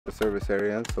service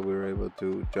area, so we were able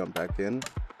to jump back in.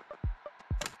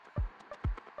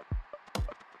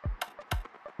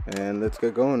 And let's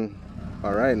get going.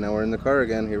 All right, now we're in the car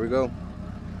again. Here we go.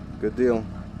 Good deal.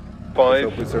 5,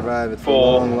 hope we survive. It's 4,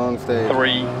 a long, long stage.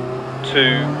 3,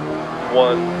 2,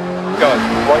 1, go.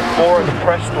 Right 4 at the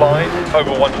crest line,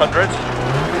 over 100.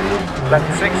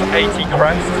 Left 6, 80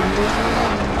 crest.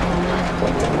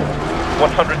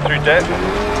 100 through dip.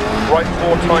 Right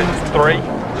 4 tightens 3.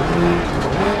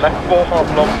 Left 4 half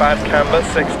long bad camber,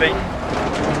 60.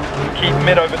 Keep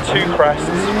mid over 2 crests,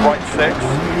 right 6.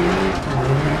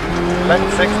 Left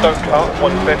 6 don't cut,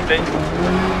 150.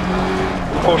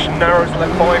 Caution narrows,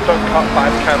 left 5 don't cut,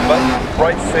 bad camber.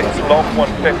 Right 6 long,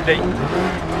 150.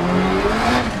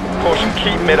 Caution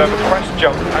keep mid over crest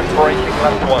jump and braking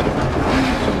left 1.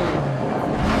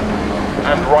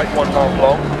 And right 1 half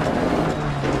long.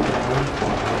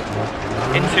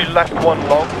 Into left 1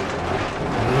 long.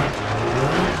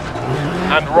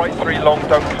 And right 3 long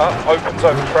don't cut, opens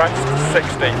over crest,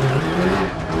 60.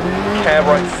 Care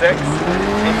right 6,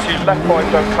 into left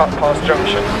 5 don't cut past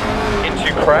junction, into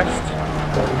crest,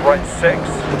 right 6,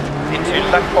 into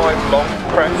left 5 long,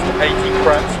 crest, 80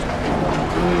 crest,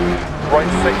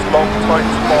 right 6 long,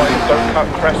 tightens 5, don't cut,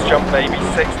 crest jump maybe,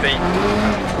 60.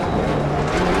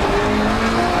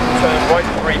 Turn right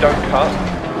 3 don't cut,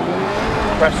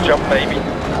 crest jump maybe,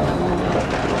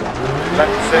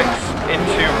 left 6,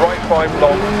 into right 5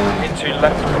 long, into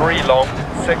left 3 long,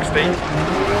 60.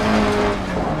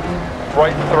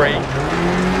 Right 3,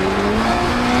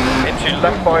 into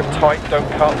left 5 tight, don't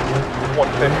cut,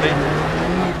 150,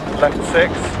 left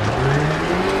 6,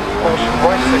 caution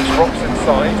right 6 rocks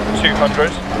inside,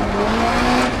 200,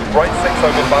 right 6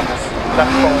 over bumps,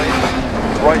 left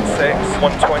 5, right 6,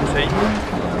 120,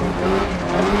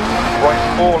 right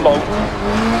 4 long,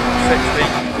 60,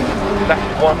 left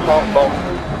 1 half long,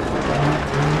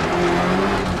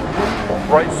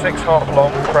 right 6 half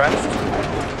long, crest,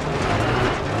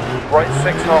 right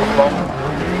 6 half long,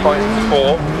 tightens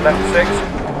 4, left 6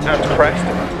 and crest,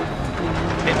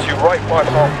 into right 5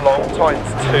 half long,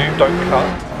 tightens 2, don't cut,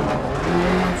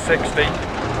 60,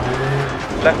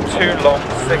 left 2 long,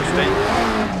 60,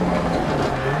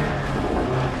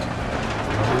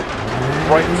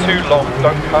 right 2 long,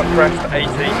 don't cut, crest, 80,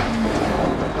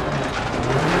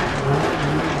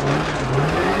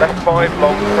 left 5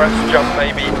 long, crest, jump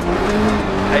maybe,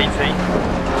 80,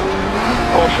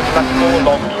 caution left 4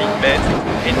 long, keep mid,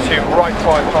 into right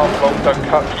 5 half long, don't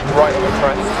cut, keep right over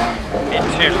crest,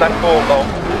 into left 4 long,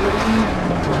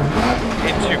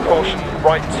 into caution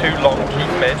right 2 long, keep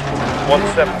mid,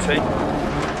 170,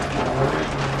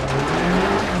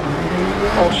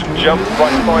 caution jump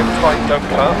right 5 tight, don't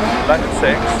cut, left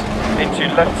 6, into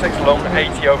left 6 long,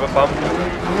 80 over bump,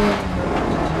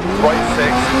 right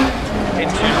 6,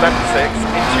 into left 6,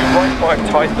 into right 5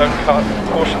 tight, don't cut,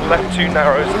 caution left 2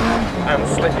 narrows and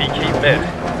slippy, keep mid.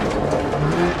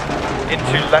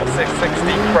 Into left 6,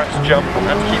 60, crest jump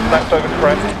and keep left over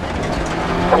crest.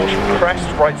 Caution crest,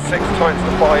 right 6 tightens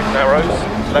the 5 narrows,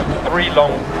 left 3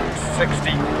 long,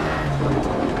 60.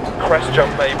 Crest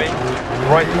jump maybe,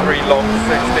 right 3 long,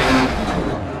 60.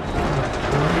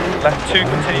 Left 2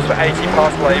 continues for 80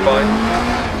 past lay-by.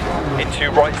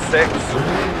 Into right 6.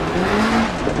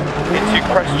 Into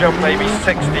crest jump maybe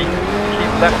 60,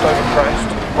 keep left over crest,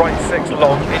 right 6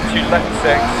 long, into left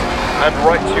 6, and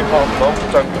right 2 half long,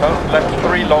 don't cut, left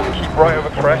 3 long, keep right over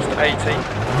crest, 80.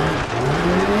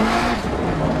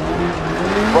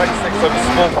 Right 6 over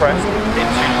small crest,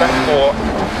 into left 4,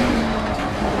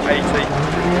 80.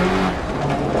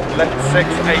 Left 6,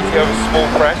 80 over small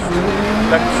crest,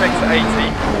 left 6, 80.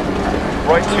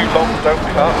 Right 2 long, don't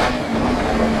cut,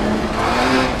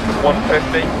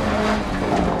 150.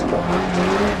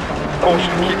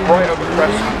 Caution, keep right over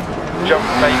crest, jump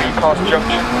maybe past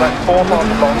junction, left 4 half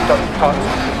long, don't cut,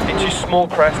 into small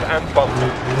crest and bump,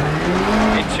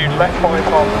 into left 5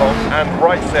 half long and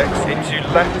right 6, into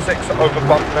left 6 over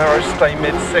bump narrow, stay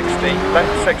mid 60,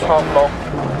 left 6 half long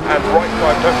and right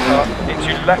 5 don't cut,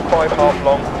 into left 5 half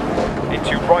long,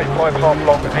 into right 5 half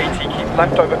long, 80, keep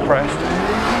left over crest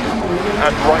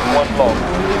and right 1 long,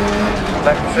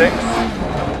 left 6,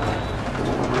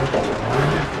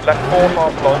 left 4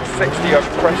 half long, 60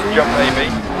 over crest jump maybe,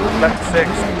 left 6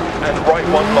 and right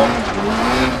 1 long,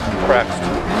 crest.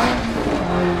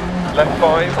 Left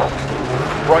 5,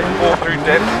 right 4 through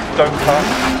dip, don't cut.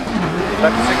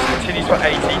 Left 6 continues for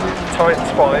 80,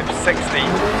 tightens 5, 60.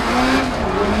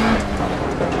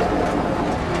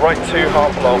 Right 2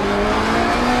 half long,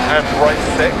 and right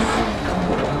 6.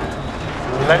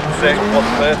 Left 6,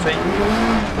 130.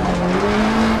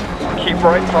 keep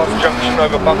right past junction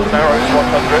over bump narrows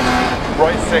 100.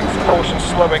 Right 6, caution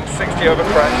slowing 60 over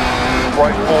crest.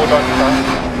 Right 4, don't cut.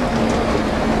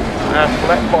 And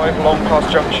left 5 long past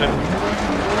junction.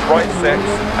 Right 6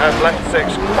 and left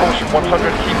 6, caution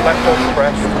 100, keep left on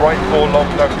crest. Right 4 long,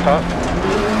 don't cut.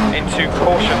 Into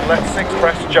caution, left 6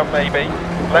 crest, jump maybe.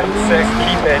 Left 6,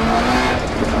 keep in.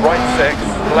 Right 6,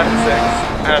 left 6,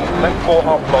 and left 4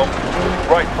 half long.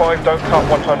 Right 5, don't cut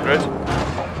 100.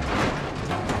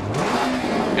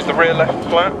 Is the rear left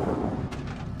flat?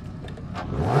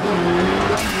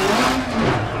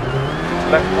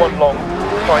 Left 1 long,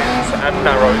 tightens and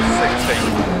narrows 60.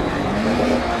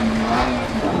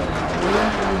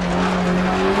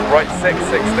 Right 6,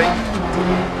 60.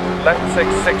 Left 6,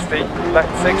 60.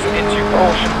 Left 6 into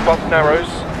caution, bump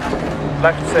narrows.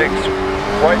 Left 6,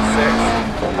 right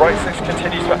 6. Right 6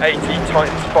 continues for 80,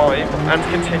 tightens 5, and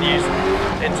continues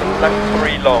into left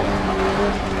 3 long.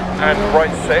 And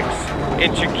right 6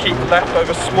 into keep left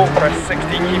over small crest, 60,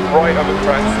 keep right over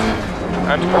crest.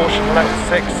 And caution left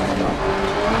 6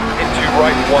 into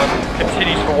right 1,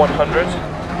 continues for 100.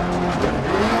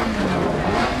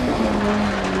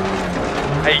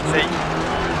 80.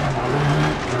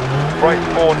 Right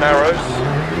 4 narrows.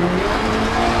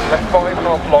 Left 5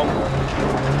 half long.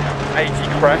 80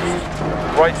 crest.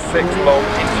 Right 6 long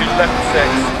into left 6.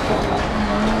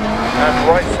 And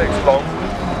right 6 long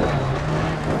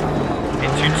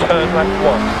into turn left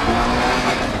 1.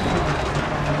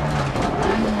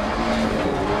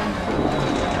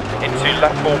 Into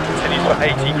left 4 continues for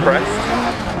 80 crest.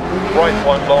 Right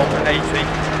 1 long 80.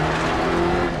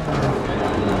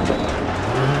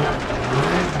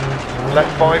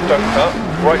 Left 5, don't cut.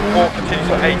 Right 4 continues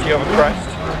for 80 over crest.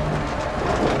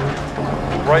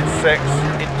 Right 6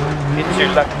 into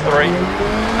left 3.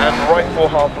 And right 4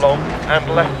 half long. And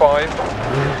left 5.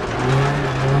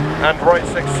 And right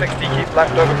 6, 60, keep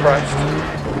left over crest.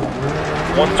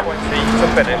 120 to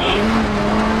finish.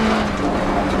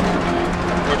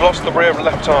 We've lost the rear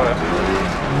left tyre.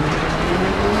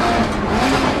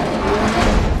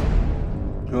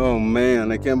 Oh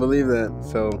man, I can't believe that.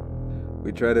 So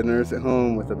we tried to nurse it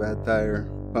home with a bad tire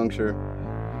puncture.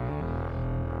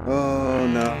 Oh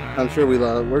no, I'm sure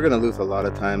we're gonna lose a lot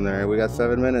of time there. We got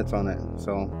 7 minutes on it,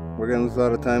 so we're gonna lose a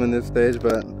lot of time in this stage,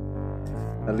 but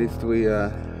at least we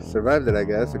survived it, I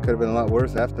guess. It could have been a lot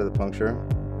worse after the puncture.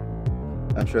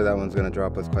 I'm sure that one's gonna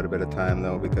drop us quite a bit of time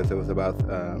though, because it was about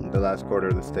the last quarter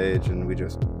of the stage, and we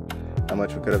just, how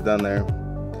much we could have done there.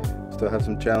 Still have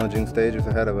some challenging stages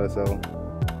ahead of us though.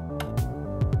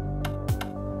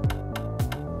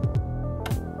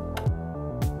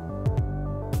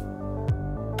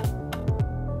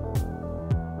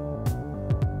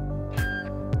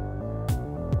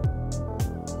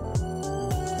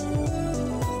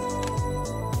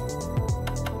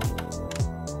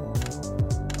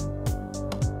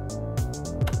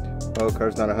 Oh,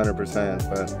 car's not 100%,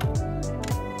 but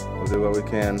we'll do what we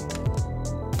can.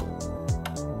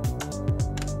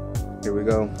 Here we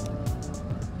go.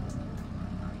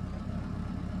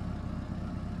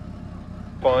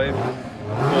 5,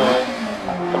 4,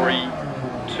 3,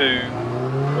 2,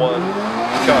 1,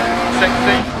 go.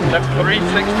 60, left 3,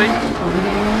 60,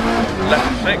 left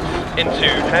 6, into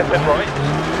hairpin right,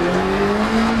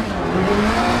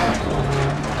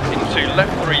 into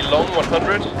left 3 long,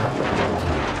 100,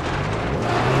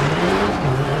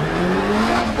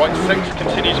 right 6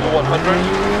 continues for 100,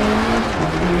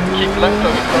 keep left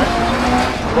over crest,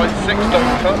 right 6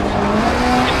 don't cut,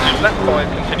 into left 5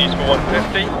 continues for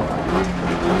 150,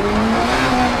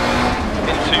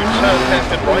 into turn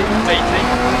hairpin right, 80,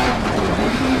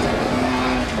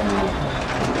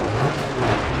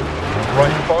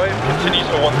 right 5 continues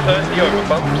for 130 over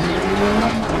bumps,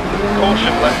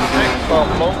 caution left 6 half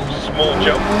long, small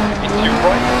jump, into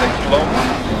right 6 long,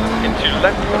 into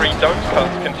left 3 don't cut,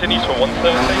 continues for 130,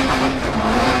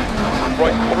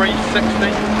 right 3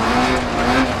 60,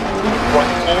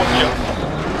 right 4 jump,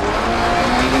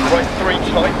 right 3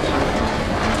 tight,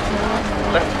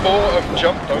 left 4 of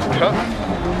jump, don't cut,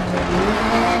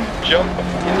 jump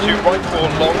into right 4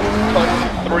 long, tight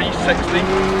 360,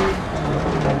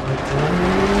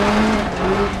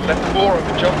 left 4 of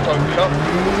jump, don't cut,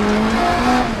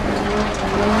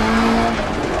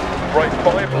 right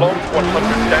 5 long,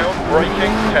 100 down,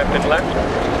 braking, hairpin left,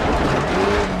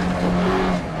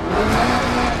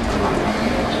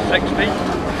 60,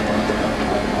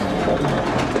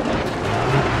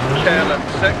 care left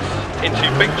 6, into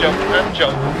big jump and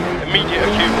jump, immediate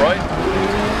acute right,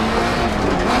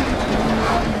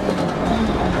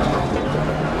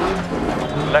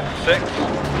 left 6,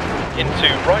 into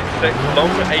right 6,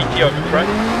 long 80 over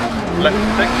crest, left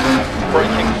 6,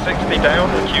 braking 60 down,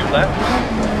 acute left.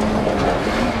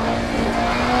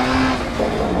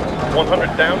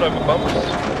 100 down over bumps.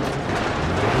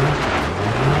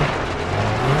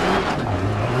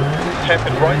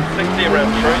 Hairpin right, 60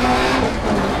 around tree.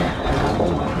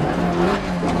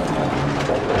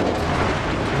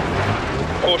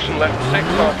 Caution left 6,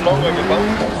 half long over bump,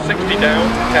 60 down,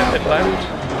 hairpin left.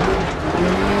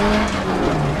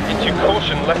 Into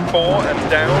caution left 4 and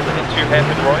down, into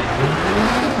hairpin right.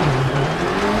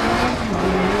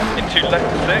 Into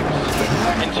left 6,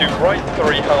 into right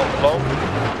 3, half long.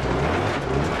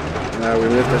 We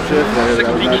missed the shift. 60,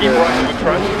 keep right over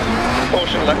crest.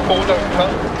 Caution left 4, don't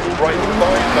cut. Right 5,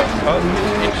 don't cut.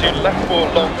 Into left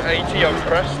 4 long, 80 over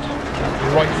crest.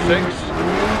 Right 6.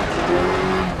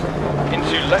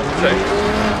 Into left 6.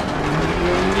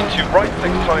 Into right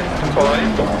 6 tightens to 5.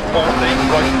 40,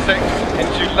 right 6.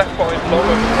 Into left 5 long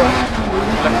over crest.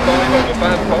 Left 5 over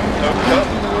bad bump, don't cut.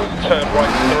 Turn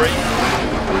right 3.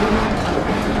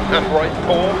 And right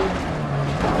 4.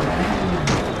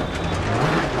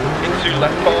 Into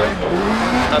left 5,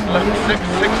 and left 6,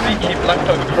 60, keep left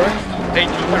over crest, 80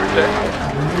 through dip,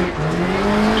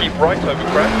 keep right over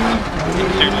crest,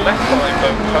 into left 5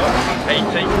 don't cut,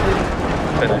 80,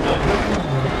 finish.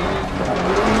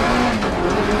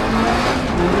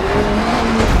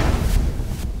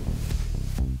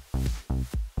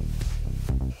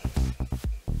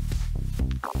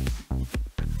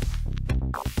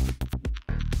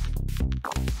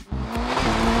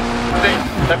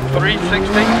 Left 3,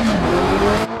 60.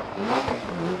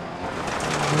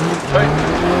 Right.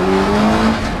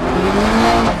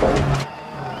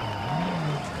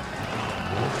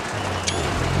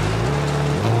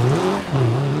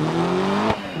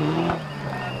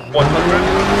 100.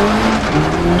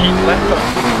 Keep left on.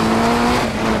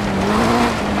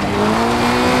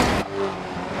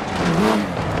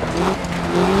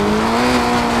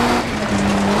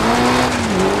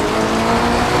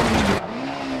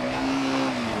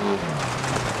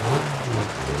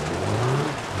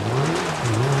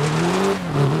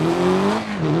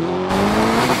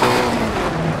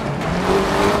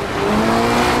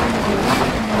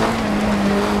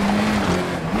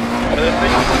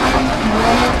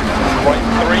 Right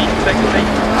 3, 60.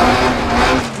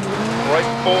 Right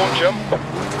 4, jump.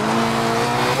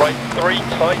 Right 3,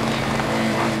 tight.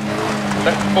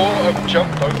 Left 4 of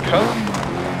jump, don't cut.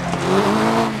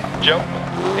 Jump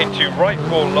into right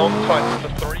 4 long, tightens to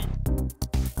 3.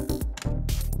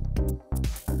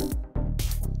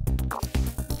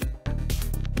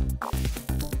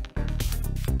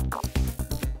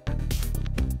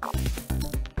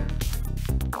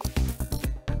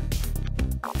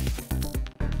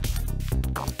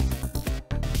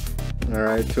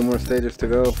 Alright, 2 more stages to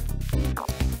go.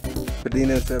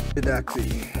 Pedena's at Pidaxi.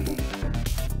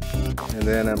 And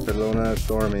then at Pelona,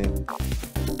 Stormy.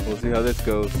 We'll see how this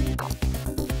goes.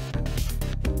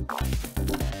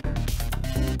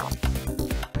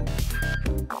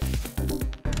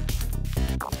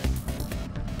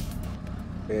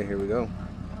 Okay, here we go.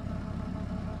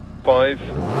 5,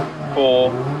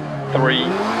 4, 3, 2,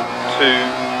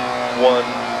 1,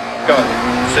 go.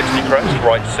 60 crest,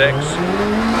 right 6.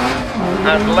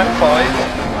 And left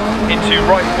 5, into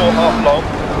right 4 half long,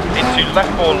 into left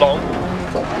 4 long,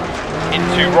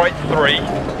 into right 3,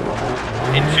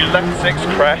 into left 6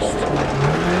 crest,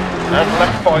 and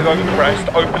left 5 over crest,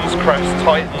 opens crest,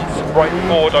 tightens, right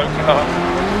 4 don't cut,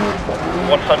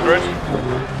 100,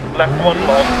 left 1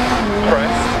 long,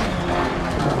 crest,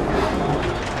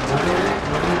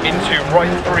 into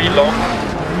right 3 long,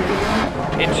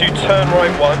 into turn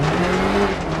right 1,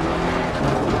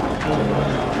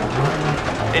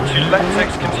 into left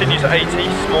 6 continues 80,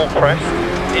 small crest,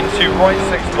 into right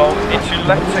 6 long, into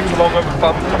left 6 long over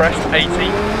bump, crest 80,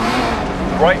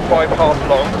 right 5 half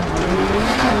long,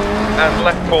 and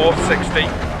left 4 60,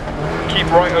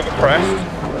 keep right over crest,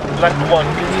 left 1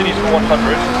 continues for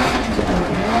 100,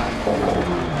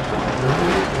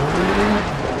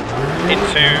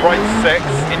 into right 6,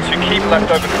 into keep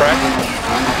left over crest,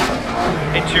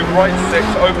 into right 6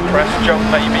 over crest, jump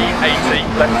maybe, 80,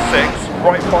 left 6,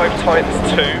 right 5 tightens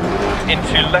 2,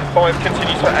 into left 5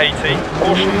 continues for 80,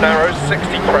 caution narrows, 60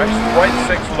 crest, right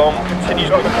 6 long,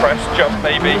 continues over crest, jump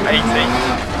maybe, 80,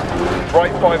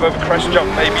 right 5 over crest, jump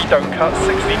maybe, don't cut,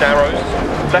 60 narrows,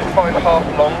 left 5 half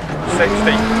long,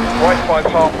 60, right 5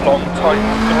 half long,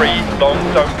 tightens 3, long,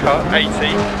 don't cut,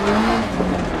 80,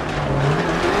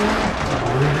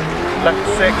 left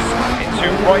 6, into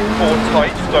right 4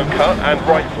 tight, don't cut, and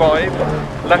right 5,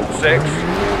 left 6,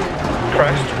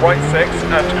 crest, right 6,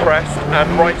 and crest, and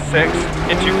right 6,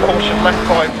 into caution, left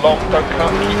 5 long, don't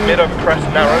cut, keep mid over crest,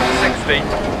 narrow, 60,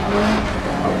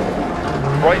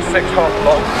 Right 6 half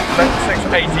long, left 6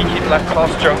 80, keep left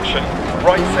past junction.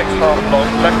 Right 6 half long,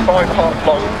 left 5 half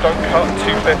long, don't cut,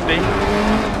 250.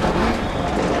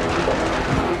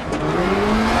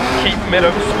 Keep mid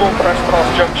over small crest past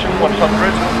junction,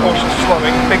 100. Caution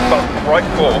slowing, big bump, right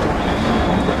 4.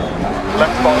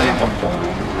 Left 5.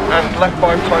 And left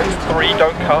 5 times 3,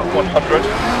 don't cut, 100.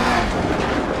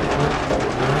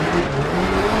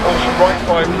 Caution right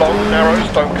 5 long, narrows,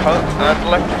 don't cut. And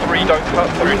left 3, don't cut,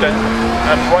 through dip.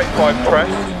 And right 5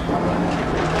 crest.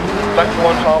 Left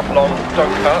 1 half long,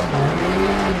 don't cut.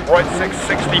 Right 6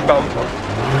 60 bump.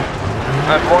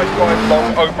 And right 5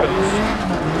 long opens.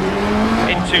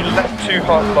 Into left 2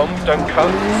 half long, don't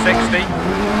cut, 60.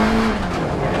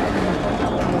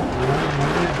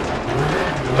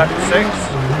 Left 6.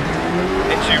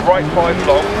 Into right 5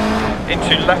 long.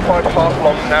 Into left 5 half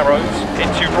long, narrows.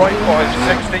 Into right 5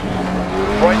 60.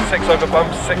 Right 6 over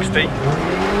bump, 60.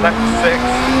 Left 6,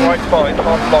 right 5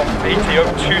 half long, 80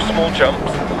 over 2 small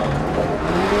jumps.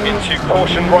 Into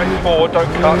caution right 4,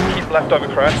 don't cut, keep left over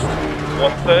crest,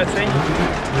 130.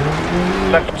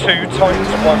 Left 2 times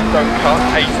 1, don't cut,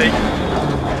 80.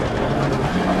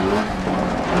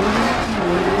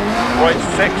 Right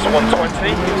 6,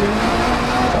 120.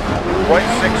 Right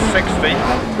 6, 60.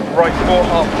 Right 4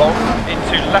 half long,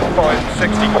 into left 5,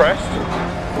 60 crest.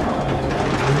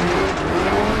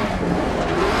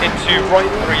 Into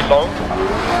right 3 long.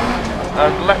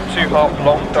 And left 2 half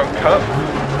long, don't cut.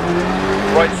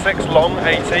 Right 6 long,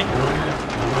 80.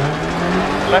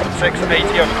 Left 6,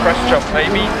 80 over crest jump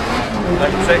maybe.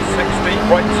 Left 6, 60.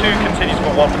 Right 2 continues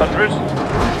for 100.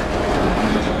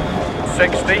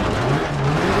 60.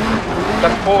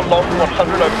 Left 4 long,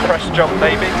 100 over crest jump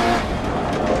maybe.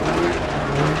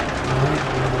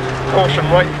 Caution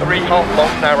right 3 half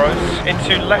long, narrows.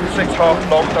 Into left 6 half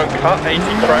long, don't cut, 80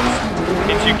 crest.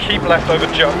 Into keep left over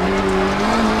jump.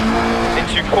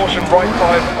 Into caution right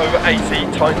 5 over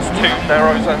 80 times 2,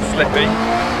 narrows and slippy.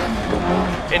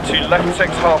 Into left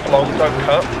 6 half long, don't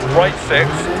cut. Right 6,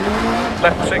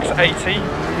 left 6 80.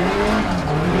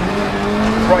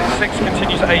 Right 6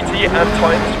 continues 80 and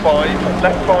times 5.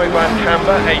 Left 5 and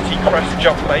camber, 80 crest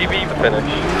jump maybe, the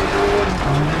finish.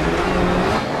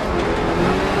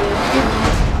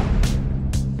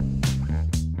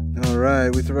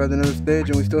 Alright, we survived another stage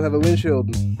and we still have a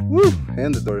windshield. Woo!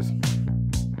 And the doors.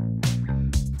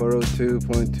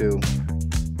 402.2.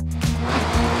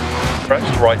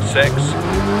 Crest, right 6.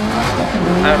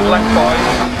 And left 5.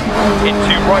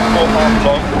 Into right 4 half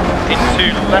long. Into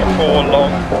left 4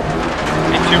 long.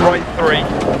 Into right 3.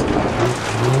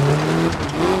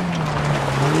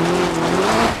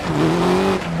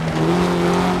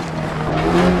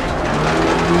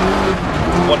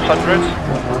 100.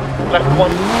 Left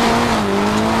 1.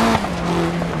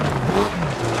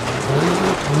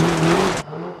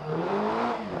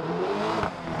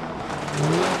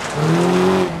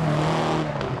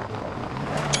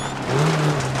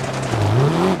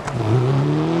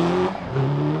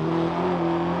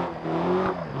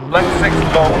 Left 6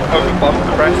 long, over bump,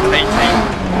 crest, 80.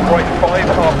 Right 5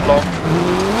 half long.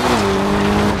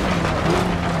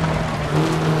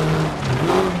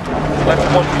 Left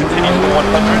 1 continues for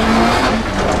 100.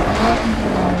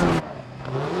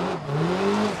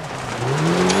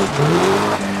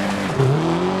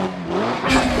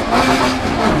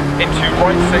 Into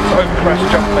right 6 over crest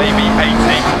jump maybe,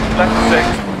 80. Left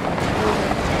 6.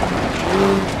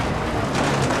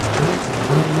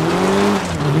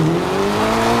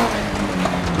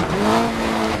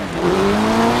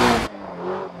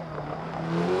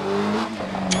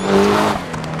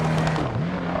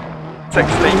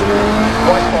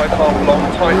 Right 5 half long,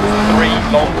 times 3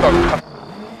 long, don't cut.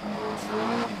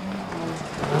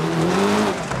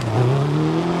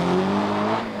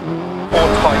 Four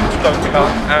tight, don't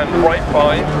cut, and right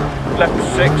 5, left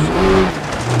 6.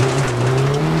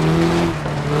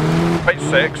 Right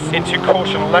 6, into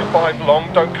caution, left 5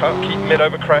 long, don't cut, keep mid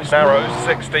over crest, narrows,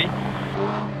 60.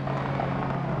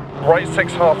 Right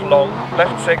 6 half long,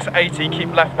 left 6, 80,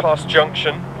 keep left past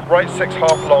junction. Right 6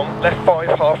 half long, left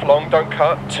 5 half long, don't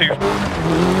cut, 2.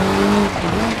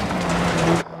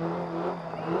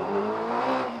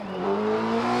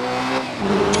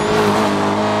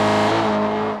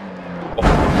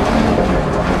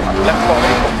 Left 5,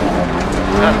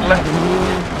 and left.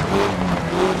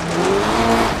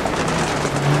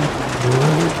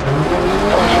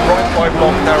 Right 5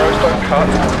 long, narrows, don't cut,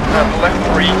 and left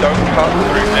 3, don't cut,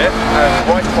 through dip, and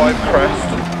right 5 crest.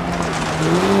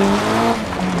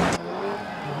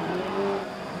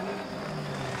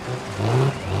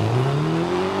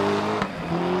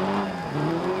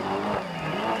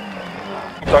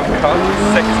 don't cut,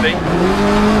 60.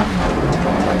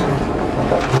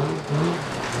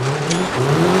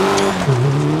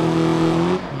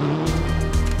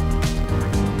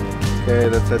 Okay,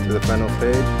 let's head to the final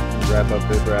stage and wrap up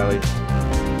this rally.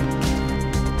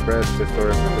 CREST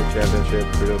Historic Championship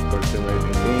FRITOSPORT Sim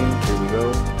Racing Team. Here we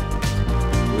go.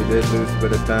 We did lose a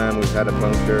bit of time. We've had a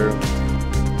puncture.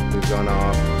 We've gone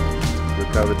off.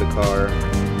 Recovered the car.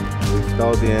 We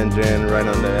stalled the engine right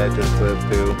on the edge of the cliff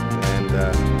too. And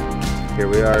here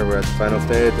we are. We're at the final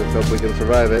stage. Let's hope we can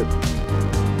survive it. I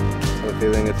have a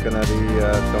feeling it's gonna be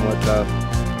somewhat tough.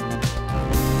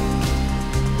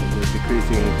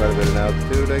 Decreasing quite a bit in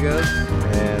altitude, I guess,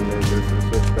 and there's some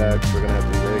switchbacks. We're gonna have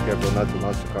to be very careful not to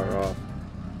launch the car off.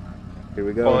 Here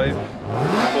we go. 5,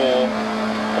 4,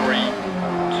 3,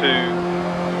 2,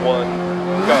 1,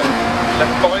 go.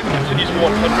 Left 5 continues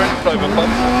 100 over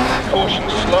bump. Caution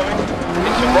slowing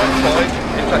into right 5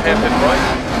 into hairpin right.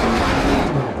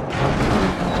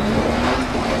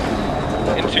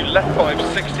 Into left 5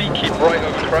 60. Keep right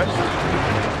over crest.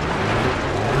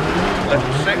 Left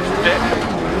 6 dip.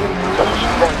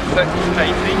 Caution right 6,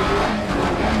 80,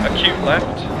 acute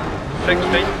left,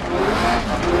 60,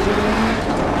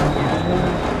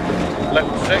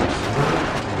 left 6,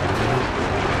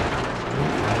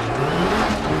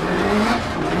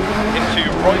 into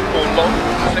right 4 long,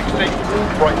 60,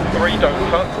 right 3 don't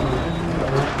cut,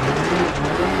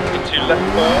 into left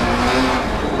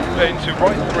 4, into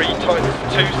right 3 times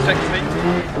 2, 60,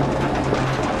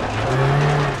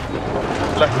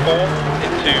 left 4,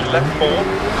 into left 4,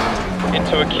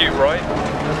 into acute right,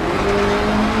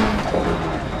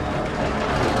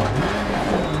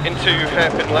 into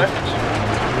hairpin left,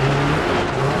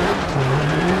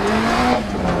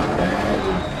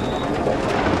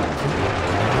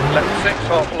 left 6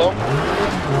 half long,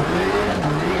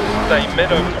 stay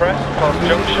mid over crest, past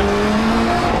junction,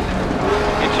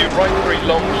 into right 3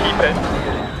 long, keep in,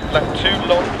 left 2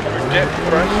 long through dip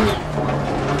crest,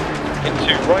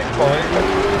 into right 5,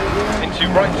 into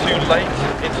right 2 late,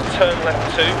 into turn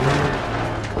left 2,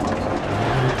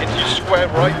 into square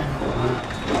right,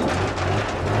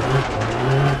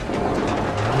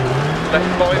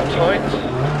 left 5 tight,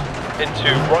 into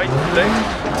right 6,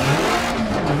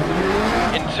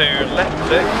 into left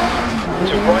 6,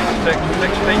 to right 6,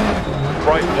 60,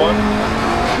 right 1,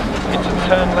 into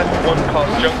turn left 1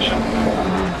 past junction,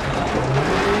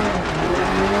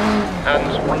 and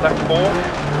left 4,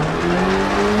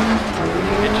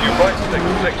 into right 6,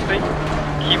 60,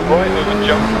 keep right over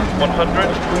jump,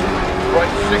 100,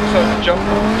 right 6 over jump,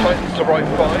 tightens to right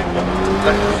 5,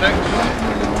 left 6,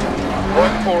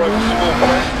 right 4 over small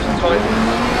crest, tightens,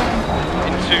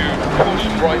 into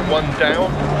caution right 1 down,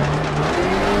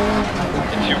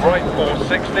 into right 4,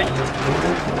 60,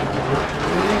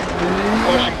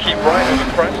 caution keep right over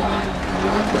crest,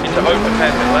 into open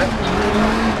hairpin left,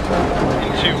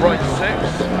 into right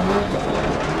 6,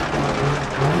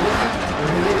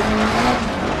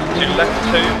 into left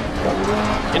 2,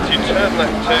 into turn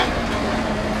left 2,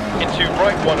 into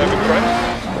right 1 over crest,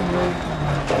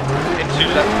 into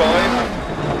left 5,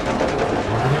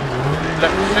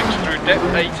 left 6 through dip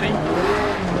 80,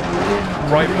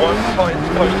 right 1 tightens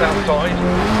post outside,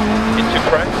 into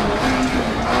crest,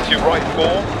 into right 4,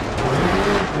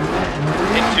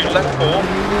 into left 4,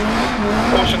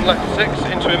 caution left 6,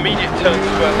 into immediate turn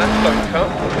square left don't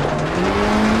cut,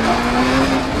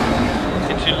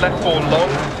 into left 4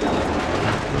 long,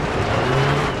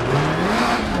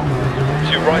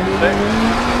 into right 6,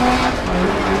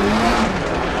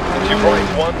 into right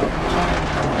 1,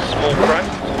 small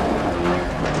crest,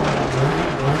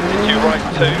 into right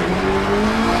 2,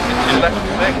 into left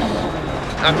 6,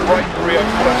 and right 3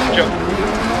 over crest jump,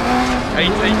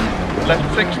 80, left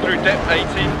 6 through dip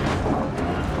 80,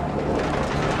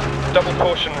 double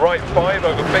caution right 5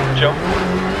 over big jump,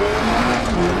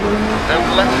 and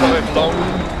left 5 long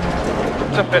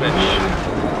to finish.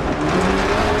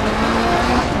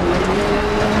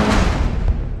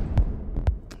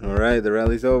 Alright, the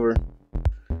rally's over.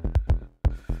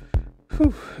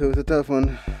 Whew, it was a tough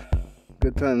one.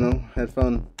 Good time though, had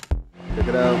fun. Check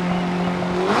it out.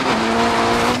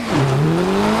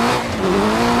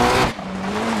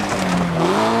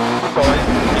 Sorry,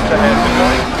 into hairpin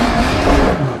right.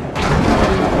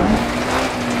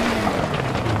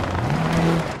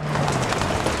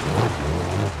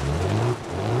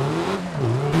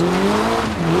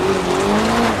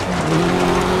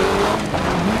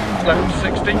 Left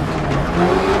 60.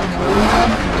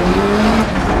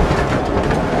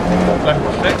 Left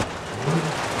 6.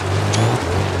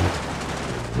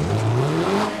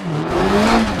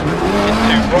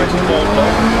 Into right 4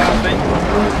 long, 60.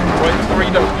 Right 3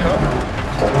 don't cut.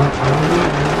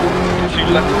 into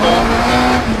left 4,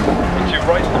 into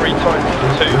right 3 times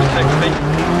to 60,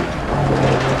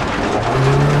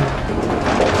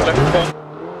 left 4.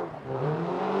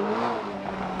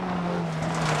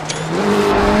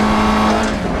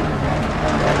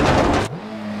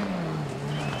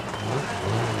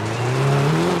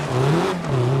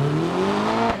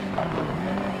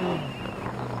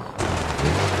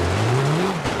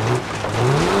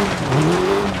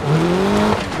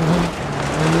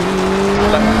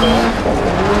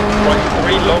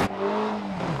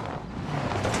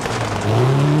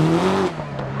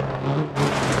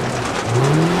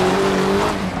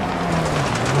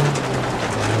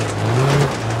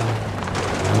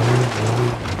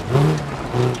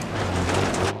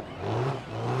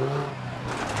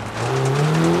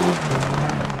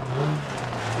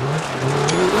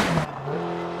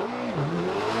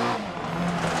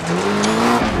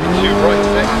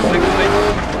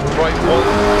 Right 1,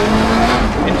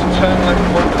 into turn left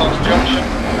 1 past junction.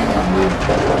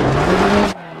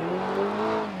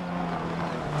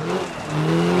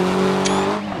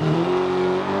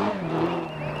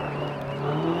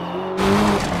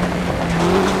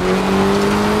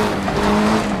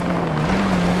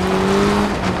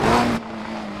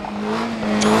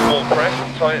 More crest,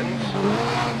 tightens.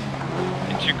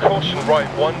 Into caution right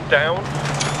 1 down.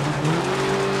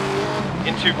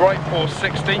 Into right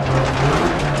 460.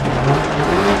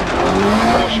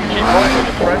 Caution, keep right on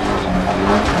the crest.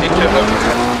 Into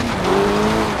overcrest.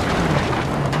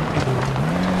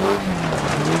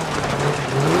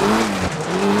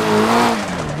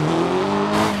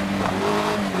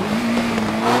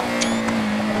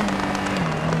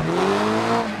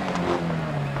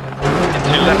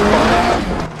 Into left 5.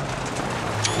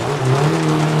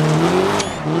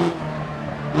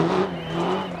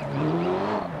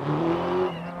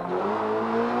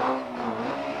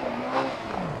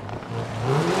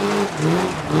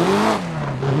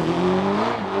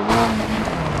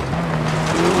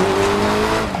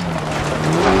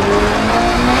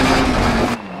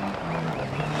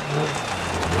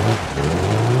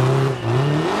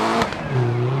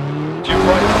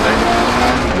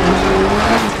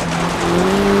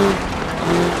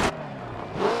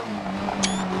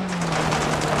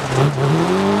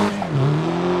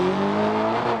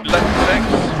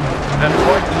 And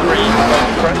right 3 on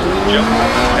crest, jump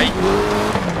 8.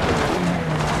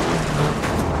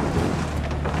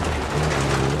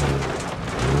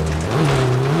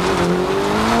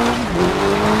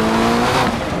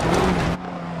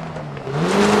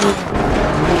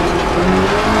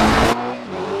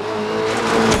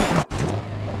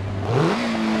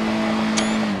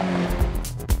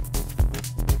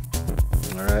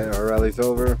 Alright, our rally's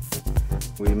over.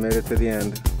 We made it to the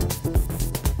end.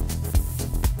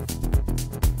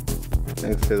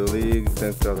 Thanks to the league,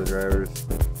 thanks to all the drivers.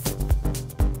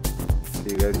 See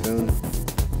you guys soon.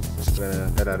 We're gonna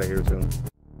head out of here soon.